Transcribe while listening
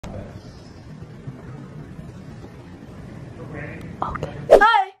Okay.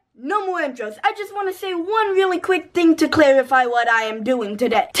 Hi! No more intros. I just want to say one really quick thing to clarify what I am doing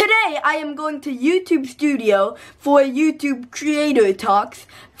today. Today, I am going to YouTube Studio for YouTube Creator Talks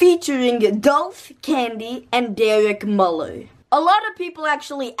featuring Dulce, Candy, and Derek Muller. A lot of people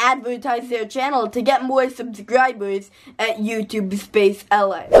actually advertise their channel to get more subscribers at YouTube Space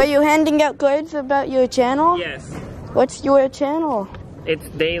LA. Are you handing out cards about your channel? Yes. What's your channel? It's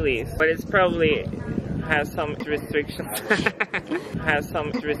dailies, but it's probably has some restrictions. Has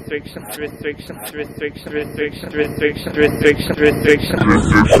some restrictions.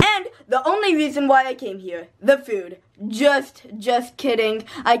 And the only reason why I came here, the food. Just kidding.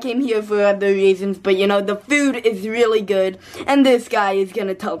 I came here for other reasons, but you know, the food is really good, and this guy is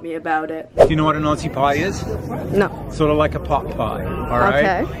gonna tell me about it. Do you know what an Aussie pie is? No. Sort of like a pot pie,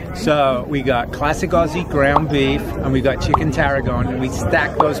 alright? Okay. So we got classic Aussie ground beef, and we got chicken tarragon, and we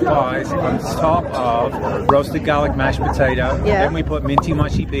stack those pies on top of roasted garlic mashed potato. Yeah. Then we put minty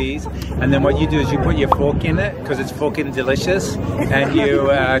mushy peas, and then what you do is you put your fork in it, because it's fucking delicious, and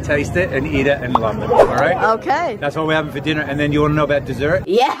you taste it and eat it and love it, alright? Okay. That's what we're having for dinner. And then you want to know about dessert?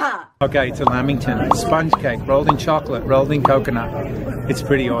 Yeah. Okay, it's a lamington. Sponge cake, rolled in chocolate, rolled in coconut. It's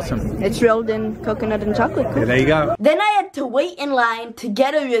pretty awesome. It's rolled in coconut and chocolate. Cool. Yeah, there you go. Then I had to wait in line to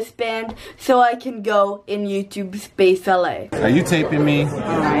get a wristband so I can go in YouTube Space LA. Are you taping me?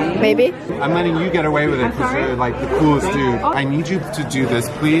 Maybe? I'm letting you get away with it because you're like the coolest dude. I need you to do this,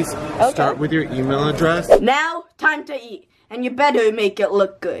 please. Okay. Start with your email address. Now, time to eat. And you better make it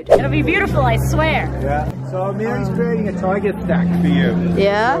look good. It'll be beautiful, I swear. Yeah. So Mary's creating a tiger stack for you.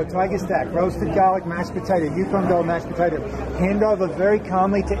 Yeah? So a tiger stack, roasted garlic mashed potato, Yukon Gold mashed potato. Hand over very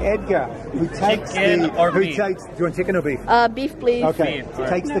calmly to Edgar, who takes Chicken or beef? do you want chicken or beef? Beef, please. Okay. Beef, right.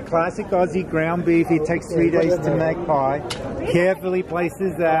 Takes the classic Aussie ground beef. It takes 3 days to make pie. Carefully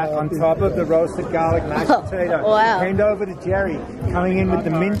places that on top of the roasted garlic mashed potato. Wow. Hand over to Jerry, coming in with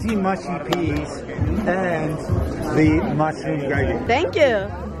the minty mushy peas and the mushroom gravy. Thank you.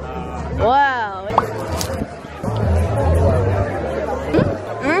 Wow.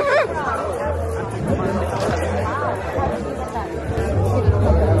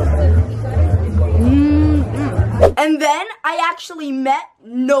 And then I actually met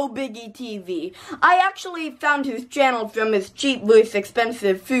Nobiggietv. I actually found his channel from his cheap vs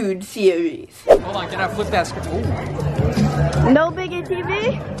expensive food series. Hold on, can I flip that script?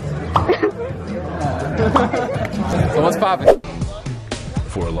 Nobiggietv? So what's poppin'?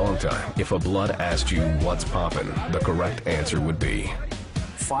 For a long time, if a blood asked you what's poppin', the correct answer would be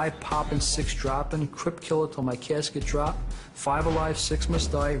 5 poppin', 6 droppin', Crip killer till my casket drop, 5 alive, 6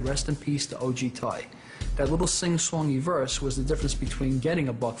 must die, rest in peace to OG Ty. That little sing-songy verse was the difference between getting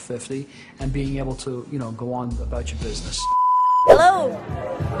 $1.50 and being able to, you know, go on about your business. Hello.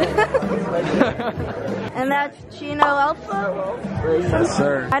 And that's Chinoalphawolf? Yes,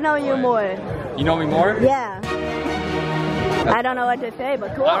 sir. I know you more. You know me more? Yeah. I don't know what to say,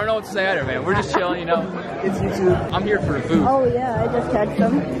 but cool. I don't know what to say either, man. We're just chilling, you know. It's YouTube. I'm here for the food. Oh yeah, I just had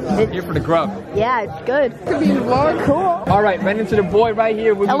some. I'm here for the grub. Yeah, it's good. Could be the vlog. Cool. All right, ran into the boy right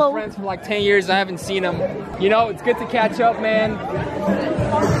here. We've Hello. been friends for like 10 years. I haven't seen him. You know, it's good to catch up, man.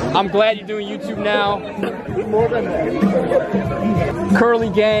 I'm glad you're doing YouTube now. More than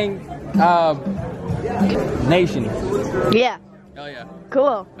Curly Gang Nation. Yeah. Hell yeah.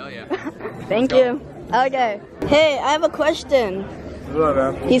 Cool. Hell yeah. Thank you. Okay. Hey, I have a question. What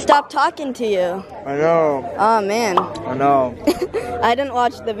up, man? He stopped talking to you. I know. Oh man. I know. I didn't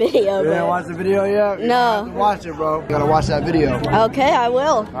watch the video. You didn't but... watch the video yet? No. Watch it, bro. You gotta watch that video. Okay, I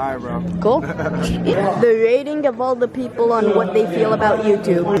will. Alright, bro. Cool. The rating of all the people on what they feel about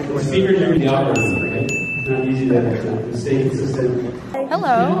YouTube.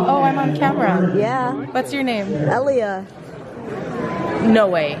 Hello. Oh, I'm on camera. Yeah. What's your name? Elia. No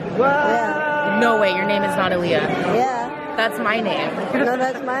way. Yeah. No way, your name is not Aaliyah. Yeah. That's my name. No,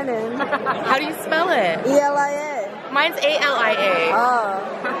 that's my name. How do you spell it? Elia. Mine's A-L-I-A. Oh.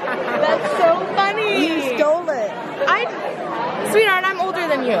 That's so funny. You stole it. Sweetheart, I'm older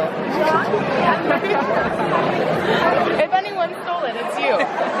than you. If anyone stole it, it's you.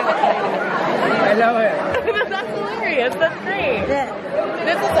 I know it. That's hilarious. That's great. Yeah.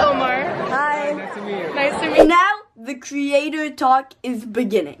 This is Omar. Hi. Nice to meet you. Nice to meet you. Now, the creator talk is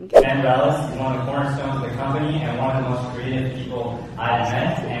beginning. Ben Bellow is one of the cornerstones of the company and one of the most creative people I've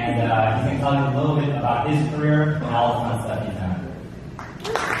met. And he's going to tell you a little bit about his career and all the fun stuff he's done.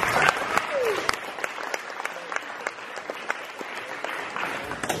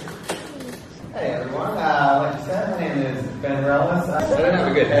 Hey everyone, like you said, my name is Ben Rellis. I didn't have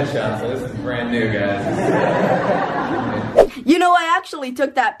a good headshot, so this is brand new, guys. You know, I actually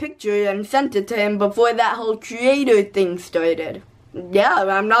took that picture and sent it to him before that whole creator thing started. Yeah,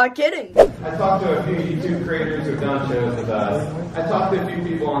 I'm not kidding. I talked to a few YouTube creators who've done shows with us. I talked to a few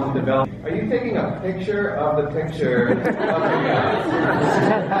people on development. Are you taking a picture of the picture of you guys?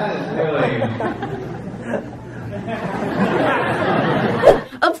 That is really...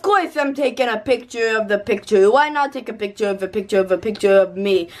 Of course I'm taking a picture of the picture. Why not take a picture of a picture of a picture of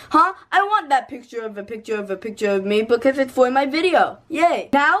me? Huh? I want that picture of a picture of a picture of me because it's for my video. Yay.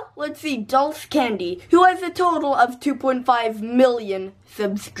 Now, let's see Dulce Candy, who has a total of 2.5 million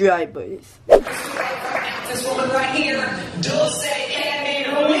subscribers. This woman right here, Dulce Candy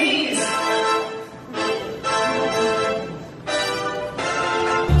Louise.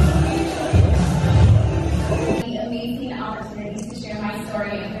 Amazing opportunity to share my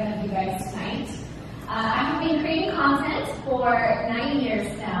story in front of you guys tonight. I have been creating content for 9 years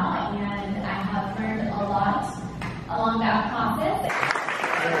now, and I have learned a lot along that process.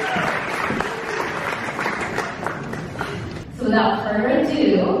 So without further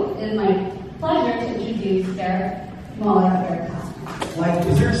ado, it is my pleasure to introduce Muller of Veritasium. Like,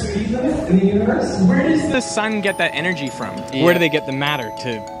 is there a speed limit in the universe? Where does the sun get that energy from? Yeah. Where do they get the matter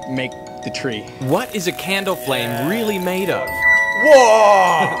to make the tree? What is a candle flame really made of?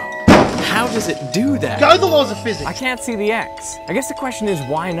 Whoa! How does it do that? Go the laws of physics! I can't see the X. I guess the question is,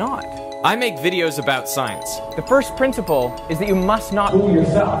 why not? I make videos about science. The first principle is that you must not fool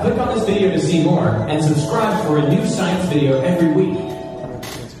yourself. Click on this video to see more, and subscribe for a new science video every week.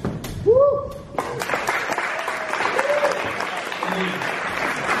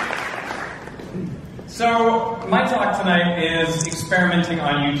 So, my talk tonight is experimenting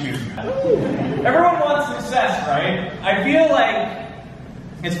on YouTube. Everyone wants success, right? I feel like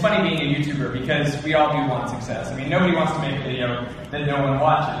it's funny being a YouTuber because we all do want success. I mean, nobody wants to make a video that no one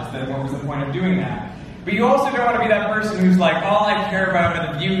watches. Then what was the point of doing that? But you also don't want to be that person who's like, all I care about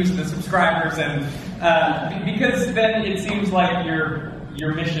are the views and the subscribers, and because then it seems like your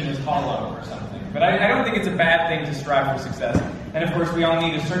mission is hollow or something. But I don't think it's a bad thing to strive for success. And of course, we all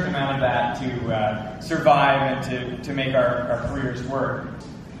need a certain amount of that to survive and to make our careers work.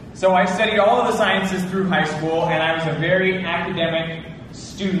 So I studied all of the sciences through high school, and I was a very academic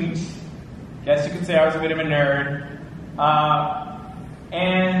student. Guess you could say I was a bit of a nerd.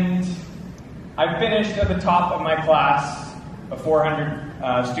 And I finished at the top of my class of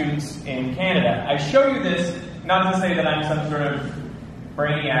 400 students in Canada. I show you this not to say that I'm some sort of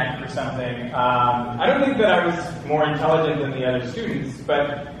brainiac or something. I don't think that I was more intelligent than the other students,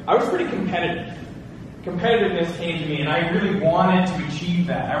 but I was pretty competitive. Competitiveness came to me, and I really wanted to achieve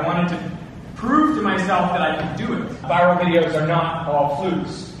that. I wanted to prove to myself that I could do it. Viral videos are not all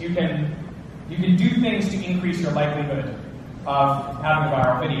flukes. You can do things to increase your likelihood of having a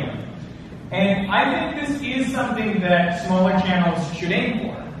viral video. And I think this is something that smaller channels should aim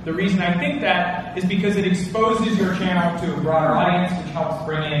for. The reason I think that is because it exposes your channel to a broader audience, which helps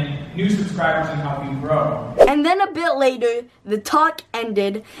bring in new subscribers and help you grow. And then a bit later, the talk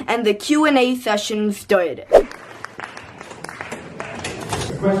ended and the Q&A session started.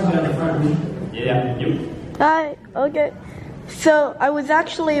 Questions down the front. Yeah, you. Hi, okay. So, I was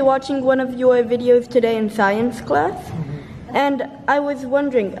actually watching one of your videos today in science class, and I was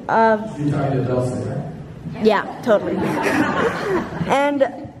wondering, You're talking to Dulce, right? Yeah, totally.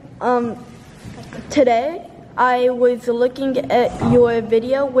 And today I was looking at your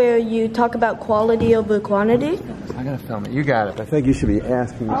video where you talk about quality over quantity. I gotta film it. You got it. I think you should be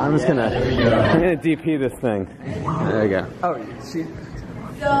asking. I'm just gonna DP this thing. There you go. Oh, see.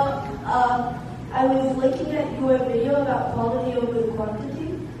 So I was looking at your video about quality over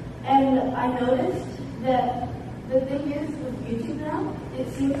quantity, and I noticed that the thing is with YouTube now,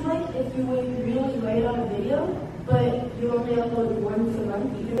 it seems like if you were really great on a video, but you only upload once a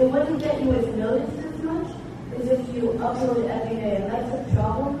month, it wouldn't get you as noticed as much as if you upload every day, and that's a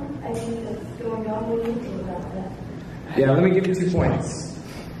problem. I think that's going on with YouTube about that. Yeah, let me give you 2 points.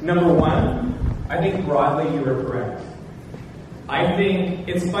 Number one, I think broadly you are correct. I think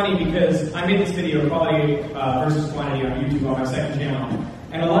it's funny because I made this video, quality versus quantity, on YouTube on my second channel.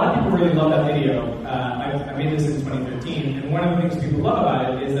 And a lot of people really love that video. I made this in 2013, and one of the things people love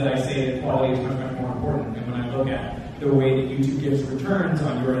about it is that I say that quality is much, much more important. And when I look at the way that YouTube gives returns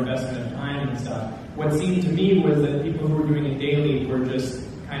on your investment of time and stuff, what seemed to me was that people who were doing it daily were just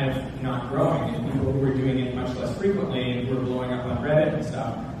kind of not growing, and people who were doing it much less frequently and who were blowing up on Reddit and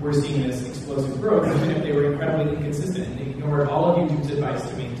stuff were seeing this explosive growth, even if they were incredibly inconsistent and ignored all of YouTube's advice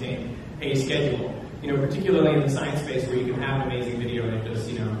to maintain a schedule. You know, particularly in the science space where you can have an amazing video and it just,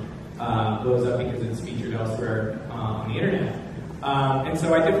 blows up because it's featured elsewhere on the internet. And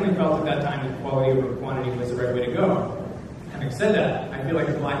so I definitely felt at that time that quality over quantity was the right way to go. Having said that, I feel like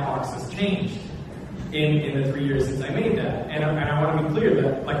the black box has changed. in the 3 years since I made that. And I want to be clear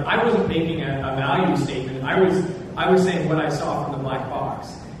that like I wasn't making a value statement. I was saying what I saw from the black box.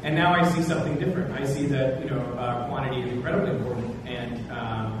 And now I see something different. I see that quantity is incredibly important. And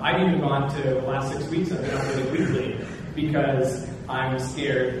I've even gone to the last 6 weeks. I've been uploading weekly because I'm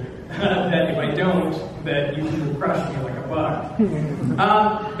scared that if I don't, that YouTube will crush me like a bug.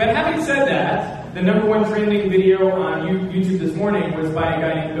 But having said that, the #1 trending video on YouTube this morning was by a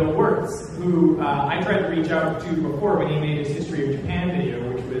guy named Bill Wirtz, who I tried to reach out to before when he made his History of Japan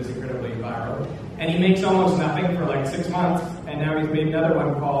video, which was incredibly viral. And he makes almost nothing for like 6 months, and now he's made another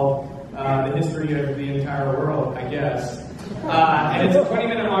one called The History of the Entire World, I guess. And it's a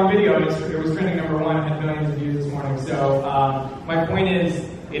 20-minute long video, and it was trending #1, had millions of views this morning. So my point is,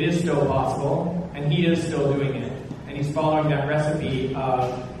 it is still possible, and he is still doing it. And he's following that recipe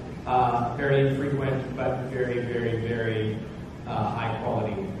of very infrequent, but very, very, very high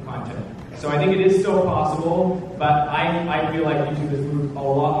quality content. So I think it is still possible, but I feel like YouTube has moved a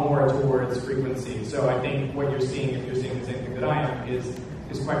lot more towards frequency. So I think what you're seeing, if you're seeing the same thing that I am,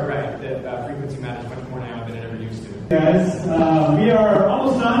 is quite right, that frequency matters much more now than it ever used to. Guys, we are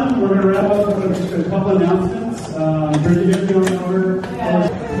almost done. We're going to wrap up with just a couple announcements. Brittany, if you want to over.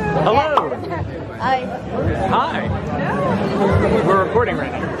 Hello. Hi. Hi. We're recording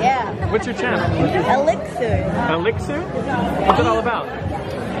right now. Yeah. What's your channel? Elixir. Elixir? What's it all about?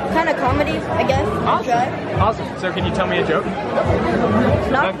 Kind of comedy, I guess. Awesome. Awesome. So can you tell me a joke?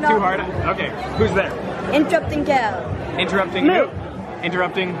 Not too hard? Okay. Who's there? Interrupting Cal. Interrupting Moo. who?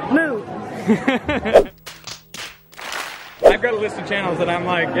 Interrupting? Moo. I've got a list of channels that I'm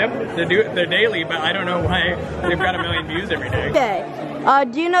like, yep, they're daily, but I don't know why they've got 1 million views every day. Okay.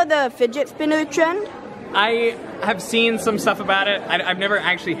 Do you know the fidget spinner trend? I have seen some stuff about it. I've never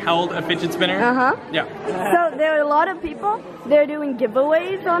actually held a fidget spinner. Yeah. So there are a lot of people, they're doing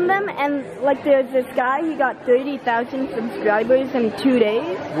giveaways on them, and like there's this guy, he got 30,000 subscribers in 2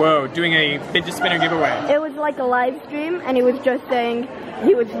 days. Whoa, doing a fidget spinner giveaway. It was like a live stream, and he was just saying,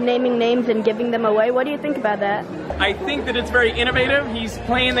 he was naming names and giving them away. What do you think about that? I think that it's very innovative. He's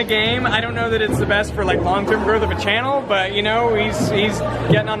playing the game. I don't know that it's the best for like long-term growth of a channel, but you know, he's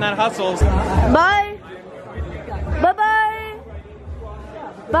getting on that hustle. Bye. Bye-bye.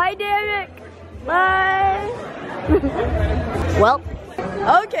 Bye, Derek. Bye. Well,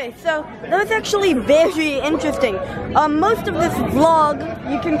 okay, so that was actually very interesting. Most of this vlog,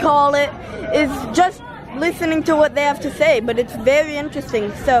 you can call it, is just listening to what they have to say, but it's very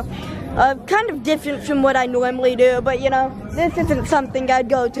interesting. So, kind of different from what I normally do, but you know, this isn't something I'd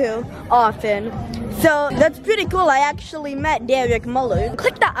go to often. So that's pretty cool. I actually met Derek Muller.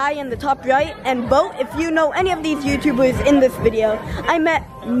 Click the I in the top right and vote if you know any of these YouTubers in this video. I met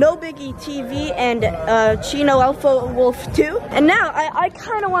Nobiggietv and Chinoalphawolf too. And now I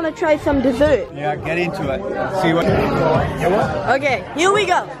kind of want to try some dessert. Yeah, get into it. See what. Okay, here we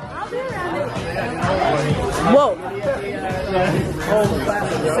go. Whoa.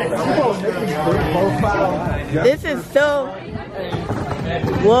 This is so...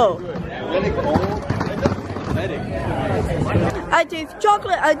 Whoa. I taste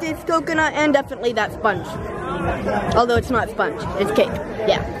chocolate, I taste coconut, and definitely that sponge. Although it's not sponge, it's cake.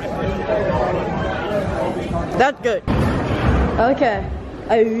 Yeah. That's good. Okay.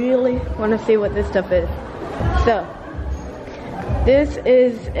 I really want to see what this stuff is. So, this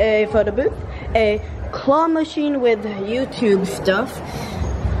is a photo booth, a claw machine with YouTube stuff.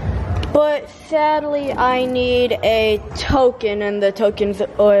 But sadly, I need a token, and the tokens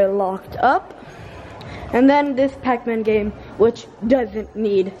are locked up. And then this Pac-Man game, which doesn't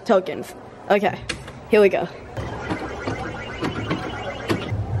need tokens. Okay, here we go.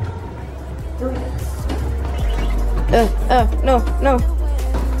 No.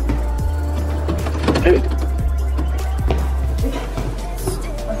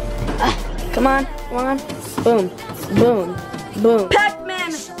 Come on. Boom, boom, boom.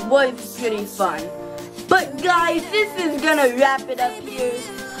 Pac-Man was pretty fun. But guys, this is gonna wrap it up here.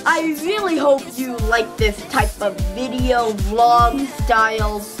 I really hope you like this type of video vlog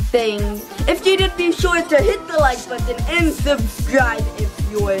style thing. If you did, be sure to hit the like button and subscribe if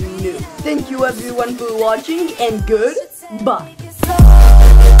you're new. Thank you everyone for watching, and goodbye.